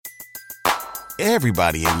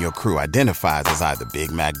Everybody in your crew identifies as either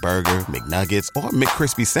Big Mac Burger, McNuggets, or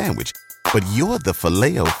McCrispy Sandwich. But you're the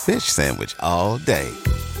Filet-O-Fish Sandwich all day.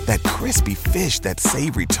 That crispy fish, that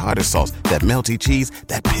savory tartar sauce, that melty cheese,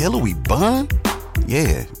 that pillowy bun.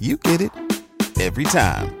 Yeah, you get it. Every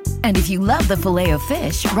time. And if you love the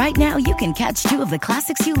Filet-O-Fish, right now you can catch two of the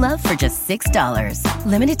classics you love for just $6.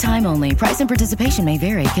 Limited time only. Price and participation may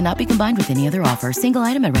vary. Cannot be combined with any other offer. Single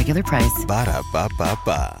item at regular price.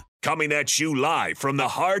 Ba-da-ba-ba-ba. Coming at you live from the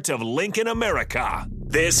heart of Lincoln, America.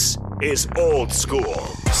 This is Old School,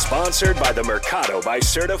 sponsored by the Mercado by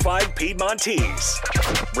Certified Piedmontese.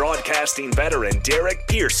 Broadcasting veteran Derek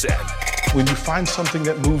Pearson. When you find something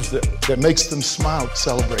that moves them, that makes them smile,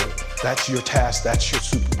 celebrate it. That's your task. That's your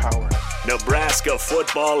superpower. Nebraska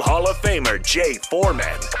Football Hall of Famer Jay Foreman.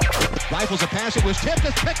 Rifles a pass. It was tipped.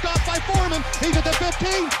 It's picked off by Foreman. He's at the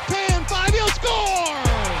 15, 10, 5. He'll score!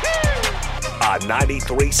 On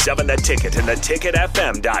 93.7 The Ticket and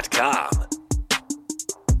theticketfm.com.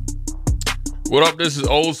 What up? This is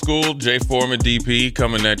Old School, Jay Foreman, DP,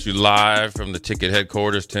 coming at you live from the Ticket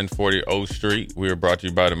headquarters, 1040 O Street. We are brought to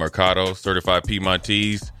you by the Mercado, Certified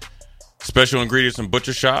Piedmontese. Special ingredients and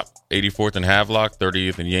Butcher Shop, 84th and Havelock,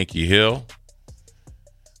 30th and Yankee Hill.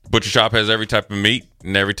 Butcher Shop has every type of meat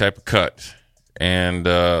and every type of cut. And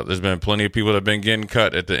there's been plenty of people that have been getting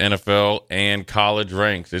cut at the NFL and college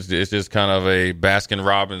ranks. It's just kind of a Baskin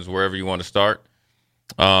Robbins wherever you want to start.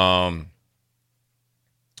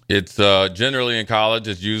 It's generally in college,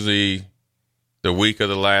 it's usually the week of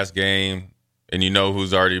the last game, and you know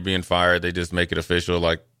who's already being fired. They just make it official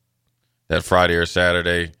like that Friday or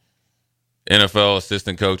Saturday. NFL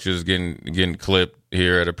assistant coaches getting clipped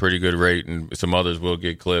here at a pretty good rate, and some others will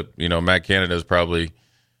get clipped. You know, Matt Canada's probably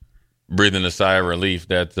breathing a sigh of relief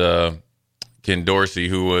that Ken Dorsey,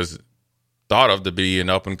 who was thought of to be an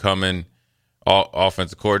up-and-coming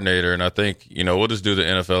offensive coordinator, and I think, you know, we'll just do the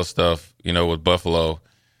NFL stuff, you know, with Buffalo.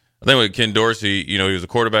 I think with Ken Dorsey, you know, he was a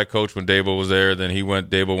quarterback coach when Dable was there. Then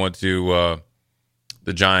Dable went to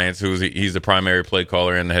the Giants, he's the primary play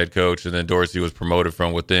caller and the head coach, and then Dorsey was promoted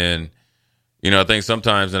from within. You know, I think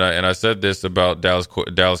sometimes, and I said this about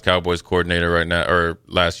Dallas Cowboys coordinator right now, or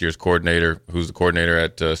last year's coordinator, who's the coordinator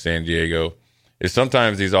at San Diego, is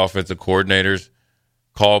sometimes these offensive coordinators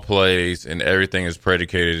call plays and everything is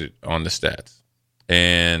predicated on the stats.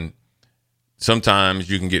 And sometimes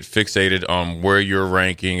you can get fixated on where you're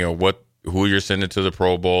ranking or who you're sending to the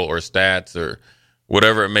Pro Bowl or stats or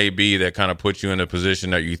whatever it may be that kind of puts you in a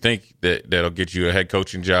position that you think that'll get you a head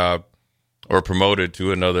coaching job or promoted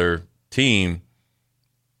to another team,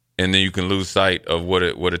 and then you can lose sight of what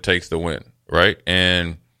it takes to win, right?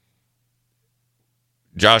 And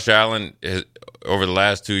Josh Allen over the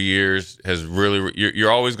last 2 years has really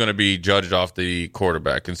you're always going to be judged off the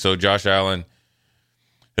quarterback, and so Josh Allen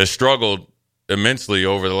has struggled immensely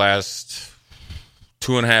over the last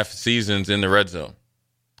 2.5 seasons in the red zone,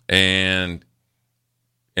 and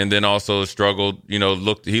then also struggled. You know,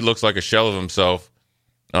 he looks like a shell of himself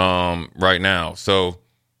right now. So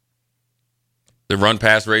the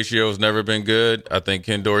run-pass ratio has never been good. I think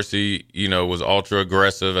Ken Dorsey, you know, was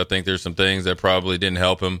ultra-aggressive. I think there's some things that probably didn't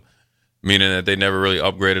help him, meaning that they never really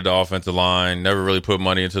upgraded the offensive line, never really put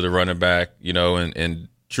money into the running back, you know, and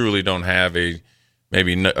truly don't have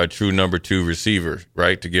maybe a true number 2 receiver,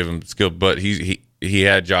 right, to give him skill. But he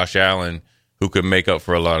had Josh Allen who could make up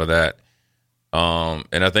for a lot of that.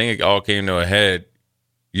 And I think it all came to a head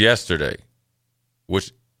yesterday,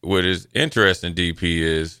 what is interesting, DP,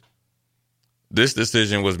 is this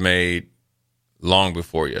decision was made long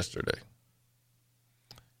before yesterday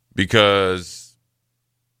because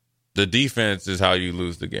the defense is how you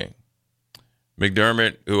lose the game.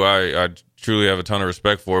 McDermott, who I truly have a ton of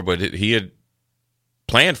respect for, but he had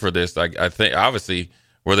planned for this. I think, obviously,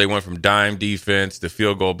 where they went from dime defense to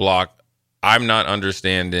field goal block. I'm not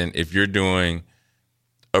understanding if you're doing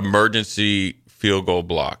emergency field goal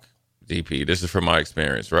block, DP. This is from my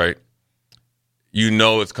experience, right? You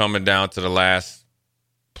know it's coming down to the last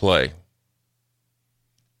play.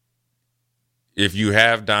 If you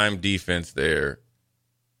have dime defense there,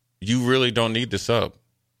 you really don't need the sub.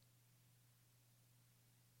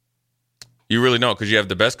 You really don't, because you have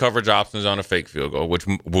the best coverage options on a fake field goal, which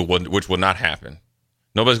will not happen.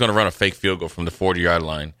 Nobody's going to run a fake field goal from the 40-yard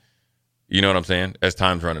line. You know what I'm saying? As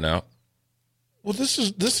time's running out. Well, this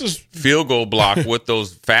is field goal block with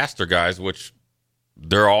those faster guys, which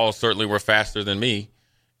they're all certainly were faster than me.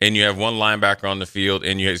 And you have one linebacker on the field,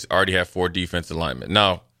 and you already have 4 defensive linemen.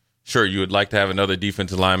 Now, sure, you would like to have another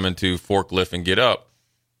defensive lineman to forklift and get up,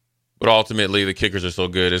 but ultimately the kickers are so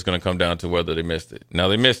good, it's going to come down to whether they missed it. Now,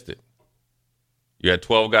 they missed it. You had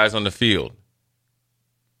 12 guys on the field,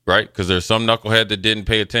 right? Because there's some knucklehead that didn't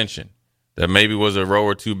pay attention, that maybe was a row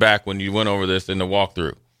or two back when you went over this in the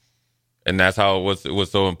walkthrough. And that's how it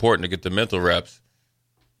was so important to get the mental reps.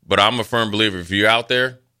 But I'm a firm believer, if you're out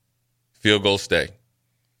there, field goal stay.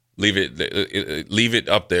 Leave it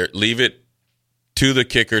up there. Leave it to the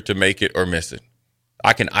kicker to make it or miss it.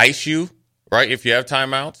 I can ice you, right, if you have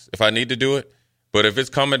timeouts, if I need to do it. But if it's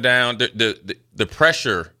coming down, the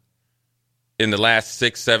pressure in the last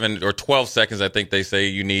 6, 7, or 12 seconds, I think they say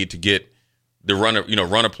you need to get the runner,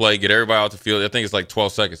 run a play, get everybody out the field. I think it's like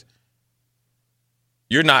 12 seconds.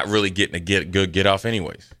 You're not really getting a good get off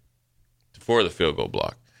anyways for the field goal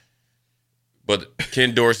block. But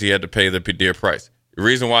Ken Dorsey had to pay the dear price. The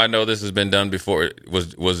reason why I know this has been done before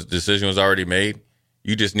was the decision was already made.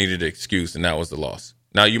 You just needed an excuse, and that was the loss.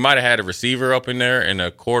 Now, you might have had a receiver up in there and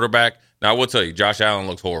a quarterback. Now, I will tell you, Josh Allen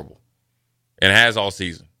looks horrible and has all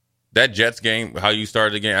season. That Jets game, how you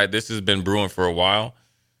started the game, this has been brewing for a while.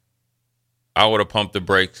 I would have pumped the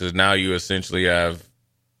brakes because now you essentially have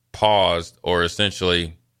paused or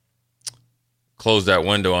essentially closed that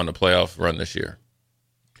window on the playoff run this year.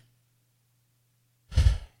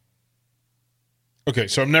 Okay,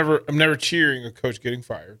 so I'm never cheering a coach getting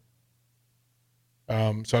fired.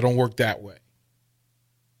 So I don't work that way.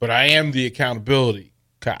 But I am the accountability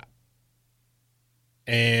cop.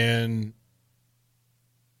 And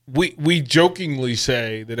we jokingly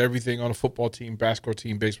say that everything on a football team, basketball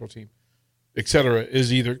team, baseball team, et cetera,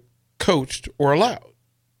 is either coached or allowed.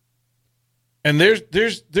 And there's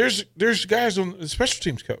guys on the special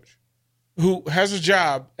teams coach who has a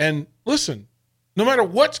job. And listen, no matter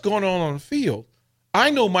what's going on the field, I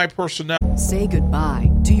know my personnel. Say goodbye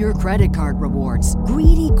to your credit card rewards.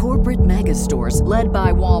 Greedy corporate mega stores, led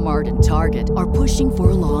by Walmart and Target, are pushing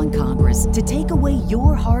for a law in Congress to take away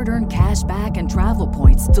your hard-earned cash back and travel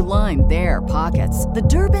points to line their pockets. The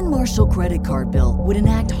Durbin-Marshall credit card bill would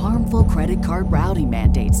enact harmful credit card routing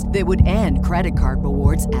mandates that would end credit card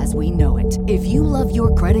rewards as we know it. If you love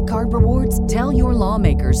your credit card rewards, tell your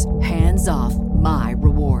lawmakers, hands off my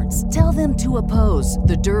rewards. Tell them to oppose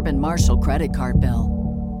the Durbin-Marshall credit card bill.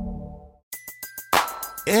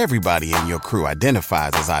 Everybody in your crew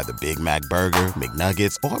identifies as either Big Mac Burger,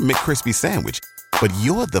 McNuggets, or McCrispy Sandwich. But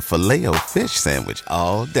you're the Filet-O-Fish Sandwich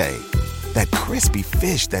all day. That crispy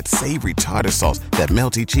fish, that savory tartar sauce, that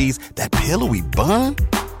melty cheese, that pillowy bun.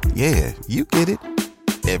 Yeah, you get it.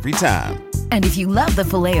 Every time. And if you love the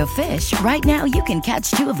Filet-O-Fish, right now you can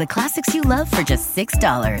catch 2 of the classics you love for just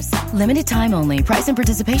 $6. Limited time only. Price and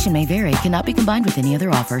participation may vary. Cannot be combined with any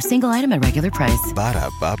other offer. Single item at regular price.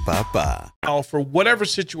 Ba-da-ba-ba-ba. For whatever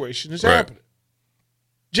situation is happening.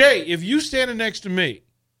 Jay, if you standing next to me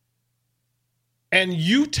and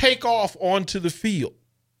you take off onto the field.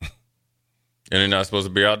 And you're not supposed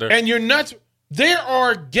to be out there? And you're not. There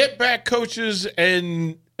are get-back coaches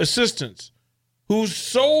and assistants whose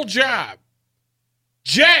sole job,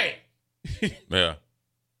 Jay, yeah,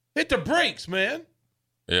 hit the brakes, man.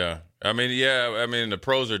 Yeah. I mean, the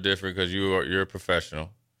pros are different because you're a professional.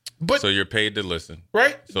 So you're paid to listen.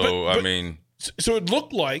 Right? So, So it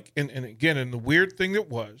looked like, and again, and the weird thing that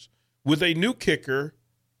was, with a new kicker,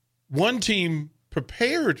 one team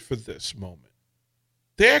prepared for this moment.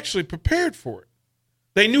 They actually prepared for it.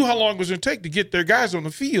 They knew how long it was going to take to get their guys on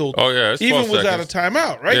the field. Oh, yeah. It's even 12 without seconds. a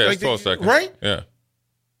timeout, right? Yeah, like it's 12 seconds. Right? Yeah.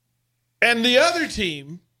 And the other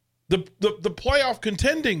team, the playoff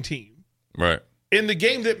contending team, right, in the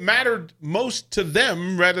game that mattered most to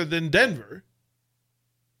them rather than Denver,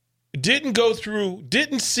 didn't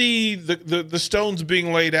see the stones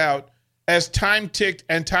being laid out as time ticked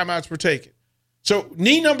and timeouts were taken. So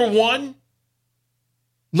knee number 1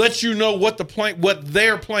 lets you know what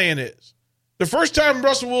their plan is. The first time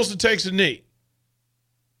Russell Wilson takes a knee,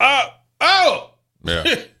 yeah,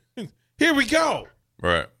 here we go.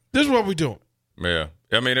 right, This is what we're doing. yeah.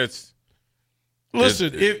 I mean,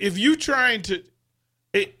 Listen, if you trying to,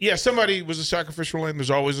 somebody was a sacrificial lamb.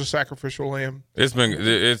 There's always a sacrificial lamb.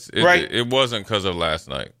 Right. It wasn't because of last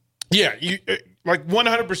night. Yeah, you like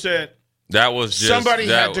 100%. That was just somebody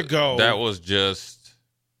had to go. That was just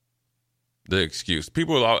the excuse.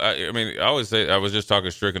 People, I always say, I was just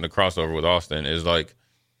talking strict in the crossover with Austin, is like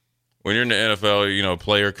when you're in the NFL,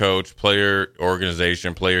 player coach, player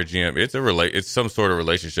organization, player GM, it's some sort of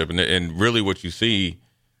relationship. And really what you see,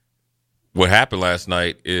 what happened last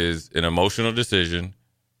night is an emotional decision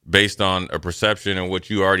based on a perception and what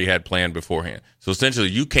you already had planned beforehand. So essentially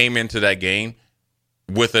you came into that game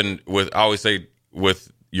with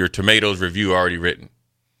your tomatoes review already written,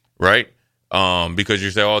 right? Because you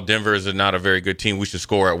say, Denver is not a very good team. We should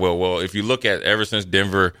score at will. Well, if you look at ever since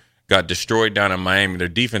Denver got destroyed down in Miami, their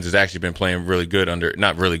defense has actually been playing really good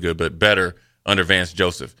not really good, but better under Vance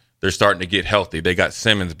Joseph. They're starting to get healthy. They got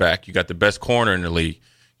Simmons back. You got the best corner in the league.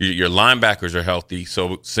 Your linebackers are healthy.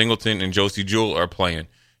 So Singleton and Josie Jewell are playing.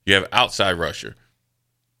 You have outside rusher.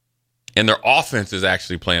 And their offense is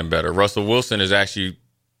actually playing better. Russell Wilson is actually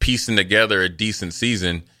piecing together a decent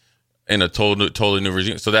season in a totally new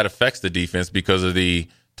regime. So that affects the defense because of the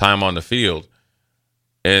time on the field.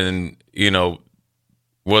 And,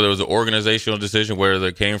 whether it was an organizational decision, whether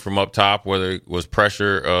it came from up top, whether it was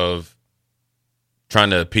pressure of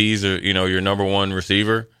trying to appease, your number one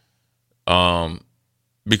receiver.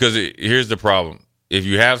 Because here's the problem. If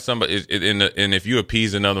you have somebody, and if you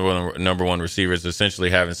appease another number one receiver, it's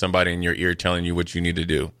essentially having somebody in your ear telling you what you need to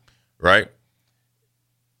do, right?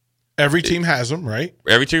 Every team has them, right?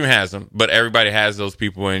 Every team has them, but everybody has those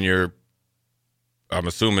people I'm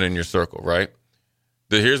assuming, in your circle, right?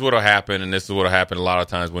 Here's what will happen, and this is what will happen a lot of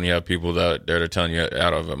times when you have people that are telling you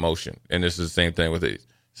out of emotion. And this is the same thing with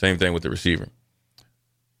the receiver.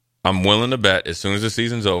 I'm willing to bet as soon as the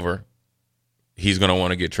season's over, he's going to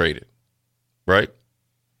want to get traded, right?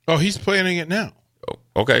 Oh, he's planning it now.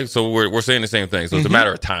 Okay, so we're saying the same thing. So it's a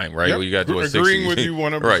matter of time, right? Yep. Well, you got to agreeing with you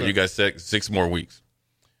 100%. Right, you got six more weeks.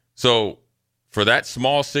 So for that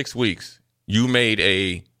small 6 weeks, you made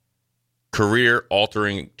a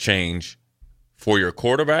career-altering change for your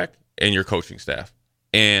quarterback and your coaching staff.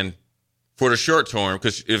 And for the short term,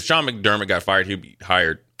 because if Sean McDermott got fired, he'd be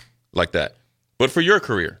hired like that. But for your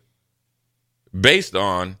career, based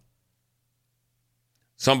on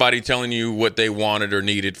somebody telling you what they wanted or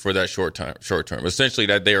needed for that short term, essentially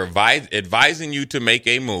that they are advising you to make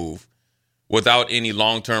a move without any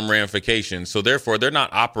long-term ramifications. So therefore, they're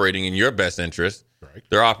not operating in your best interest. Right.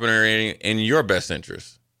 They're operating in your best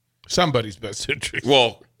interest. Somebody's best interest.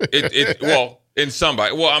 Well, in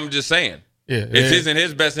somebody. Well, I'm just saying. Yeah, it's in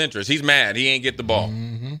his best interest. He's mad. He ain't get the ball.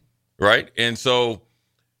 Mm-hmm. Right? And so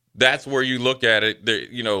that's where you look at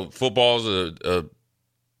it. Football's a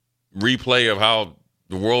replay of how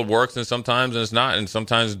the world works, and sometimes it's not. And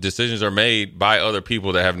sometimes decisions are made by other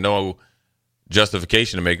people that have no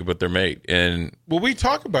justification to make it, but they're made. And we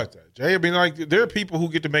talk about that, Jay. I mean, there are people who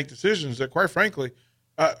get to make decisions that, quite frankly,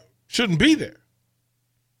 shouldn't be there.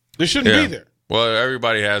 They shouldn't be there. Well,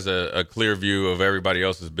 everybody has a clear view of everybody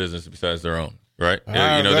else's business besides their own, right?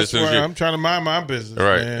 That's why I'm trying to mind my business,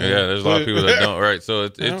 right? Man. Yeah, there's a lot of people that don't, right? So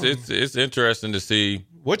it's interesting to see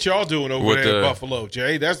what y'all doing over there in Buffalo,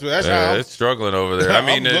 Jay. That's how it's struggling over there. I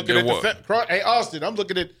mean, I'm looking at hey Austin, I'm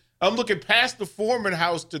looking past the Foreman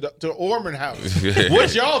house to Orman house.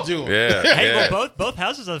 What y'all doing? Yeah, hey, well, both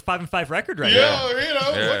houses have a 5-5 record right now.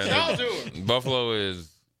 What y'all doing? Buffalo is.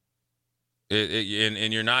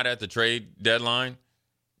 And you're not at the trade deadline.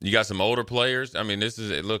 You got some older players. I mean,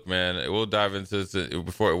 look, man, we'll dive into this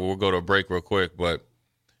before we'll go to a break real quick, but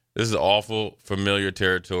this is awful familiar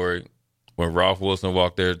territory. When Ralph Wilson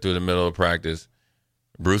walked there through the middle of practice,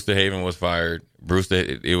 Bruce DeHaven was fired.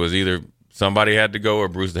 It was either somebody had to go or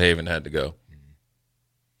Bruce DeHaven had to go.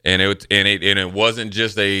 And it wasn't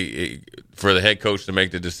just for the head coach to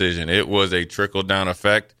make the decision. It was a trickle-down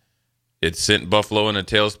effect. It sent Buffalo in a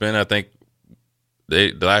tailspin. I think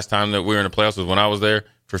the last time that we were in the playoffs was when I was there.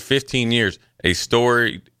 For 15 years, a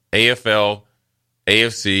storied AFL,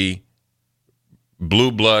 AFC,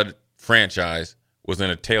 blue blood franchise was in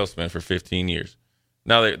a tailspin for 15 years.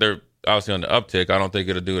 Now they're obviously on the uptick. I don't think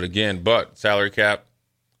it'll do it again, but salary cap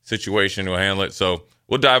situation will handle it. So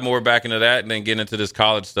we'll dive more back into that and then get into this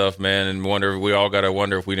college stuff, man, and we all got to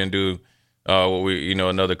wonder if we didn't do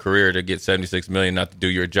another career to get $76 million not to do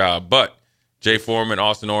your job. But Jay Foreman,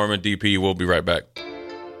 Austin Orman, DP, we'll be right back.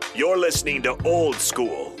 You're listening to Old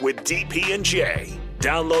School with DP and Jay.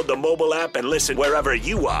 Download the mobile app and listen wherever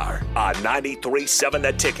you are on 93.7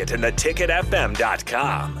 The Ticket and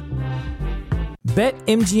theticketfm.com.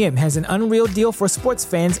 BetMGM has an unreal deal for sports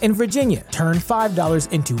fans in Virginia. Turn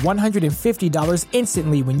 $5 into $150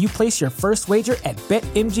 instantly when you place your first wager at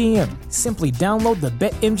BetMGM. Simply download the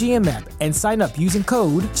BetMGM app and sign up using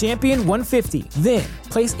code Champion150. Then,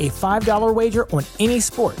 place a $5 wager on any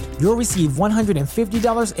sport. You'll receive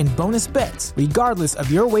 $150 in bonus bets, regardless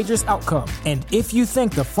of your wager's outcome. And if you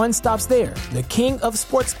think the fun stops there, the king of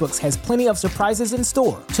sportsbooks has plenty of surprises in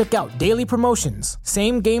store. Check out daily promotions,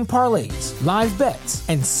 same-game parlays, live bets,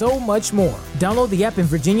 and so much more. Download the app in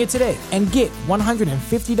Virginia today and get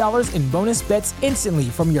 $150 in bonus bets instantly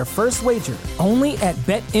from your first wager. Only at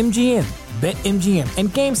BetMGM. BetMGM and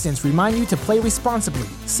GameSense remind you to play responsibly.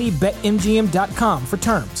 See BetMGM.com for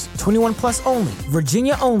terms. 21 plus only.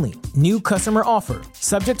 Virginia only. New customer offer.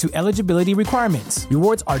 Subject to eligibility requirements.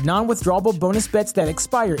 Rewards are non-withdrawable bonus bets that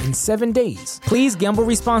expire in 7 days. Please gamble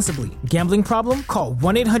responsibly. Gambling problem? Call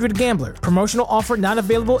 1-800-GAMBLER. Promotional offer not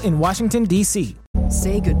available in Washington, D.C.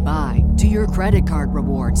 Say goodbye to your credit card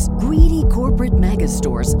rewards. Greedy corporate mega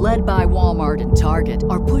stores, led by Walmart and Target,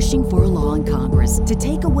 are pushing for a law in Congress to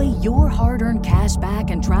take away your hard-earned cash back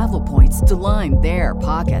and travel points to line their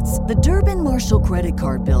pockets. The Durbin-Marshall credit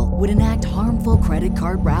card bill would enact harmful credit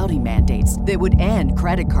card routing mandates that would end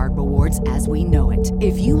credit card rewards as we know it.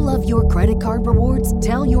 If you love your credit card rewards,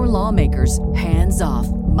 tell your lawmakers, hands off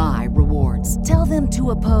my rewards. Tell them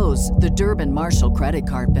to oppose the Durbin-Marshall credit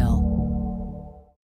card bill.